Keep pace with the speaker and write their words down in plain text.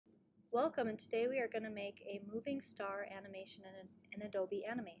Welcome, and today we are going to make a moving star animation in Adobe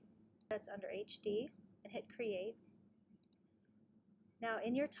Animate. That's under HD and hit Create. Now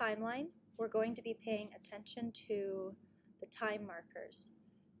in your timeline, we're going to be paying attention to the time markers.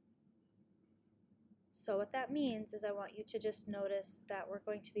 So what that means is I want you to just notice that we're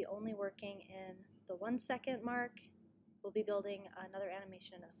going to be only working in the 1 second mark. We'll be building another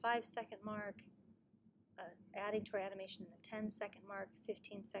animation in the 5 second mark, adding to our animation in the 10-second mark,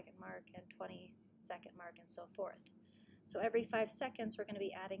 15-second mark, and 20-second mark, and so forth. So every 5 seconds we're going to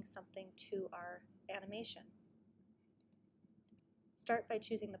be adding something to our animation. Start by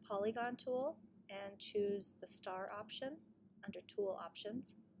choosing the polygon tool and choose the star option under Tool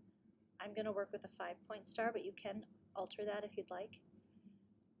Options. I'm going to work with a 5-point star, but you can alter that if you'd like.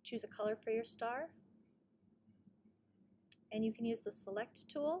 Choose a color for your star, and you can use the Select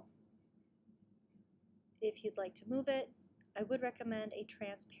tool. If you'd like to move it, I would recommend a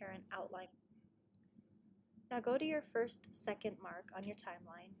transparent outline. Now go to your 1st second mark on your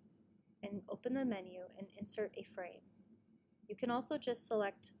timeline and open the menu and insert a frame. You can also just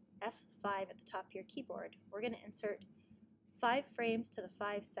select F5 at the top of your keyboard. We're going to insert 5 frames to the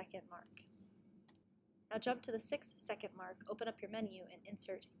 5-second mark. Now jump to the 6-second mark, open up your menu and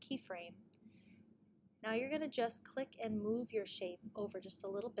insert keyframe. Now you're going to just click and move your shape over just a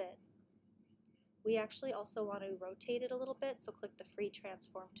little bit. We actually also want to rotate it a little bit, so click the free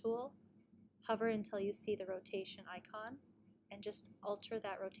transform tool, hover until you see the rotation icon, and just alter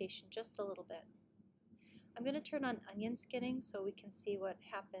that rotation just a little bit. I'm going to turn on onion skinning so we can see what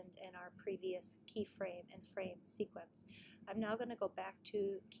happened in our previous keyframe and frame sequence. I'm now going to go back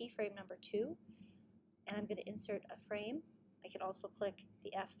to keyframe number 2, and I'm going to insert a frame. I can also click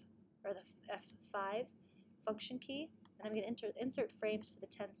the F5 function key, and I'm going to insert frames to the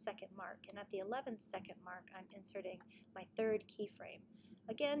 10-second mark, and at the 11th second mark I'm inserting my 3rd keyframe.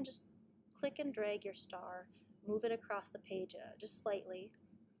 Again, just click and drag your star, move it across the page just slightly,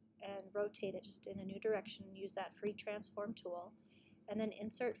 and rotate it just in a new direction. Use that free transform tool, and then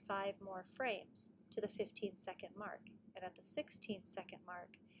insert 5 more frames to the 15-second mark, and at the 16-second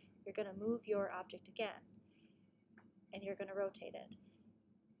mark you're going to move your object again, and you're going to rotate it.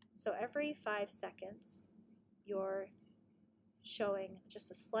 So every 5 seconds you're showing just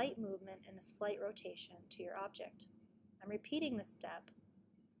a slight movement and a slight rotation to your object. I'm repeating this step,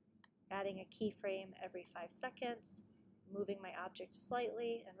 adding a keyframe every 5 seconds, moving my object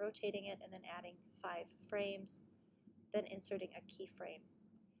slightly and rotating it, and then adding 5 frames, then inserting a keyframe.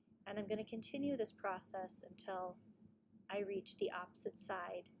 And I'm going to continue this process until I reach the opposite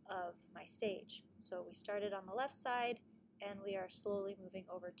side of my stage. So we started on the left side and we are slowly moving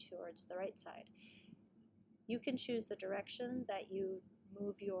over towards the right side. You can choose the direction that you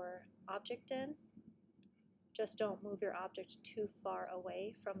move your object in. Just don't move your object too far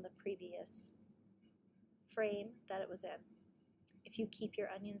away from the previous frame that it was in. If you keep your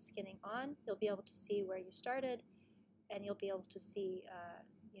onion skinning on, you'll be able to see where you started, and you'll be able to see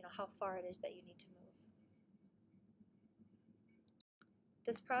how far it is that you need to move.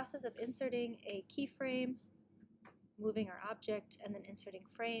 This process of inserting a keyframe, moving our object, and then inserting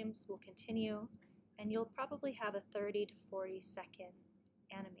frames will continue, and you'll probably have a 30 to 40 second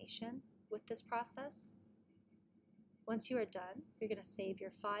animation with this process. Once you are done, you're going to save your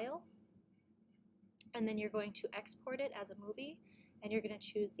file, and then you're going to export it as a movie, and you're going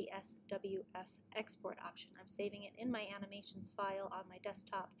to choose the SWF export option. I'm saving it in my animations file on my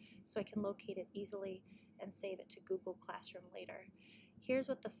desktop so I can locate it easily and save it to Google Classroom later. Here's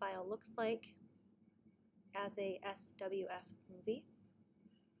what the file looks like as a SWF movie,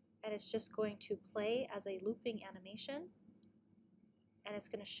 and it's just going to play as a looping animation, and it's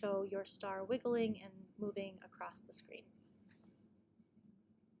going to show your star wiggling and moving across the screen.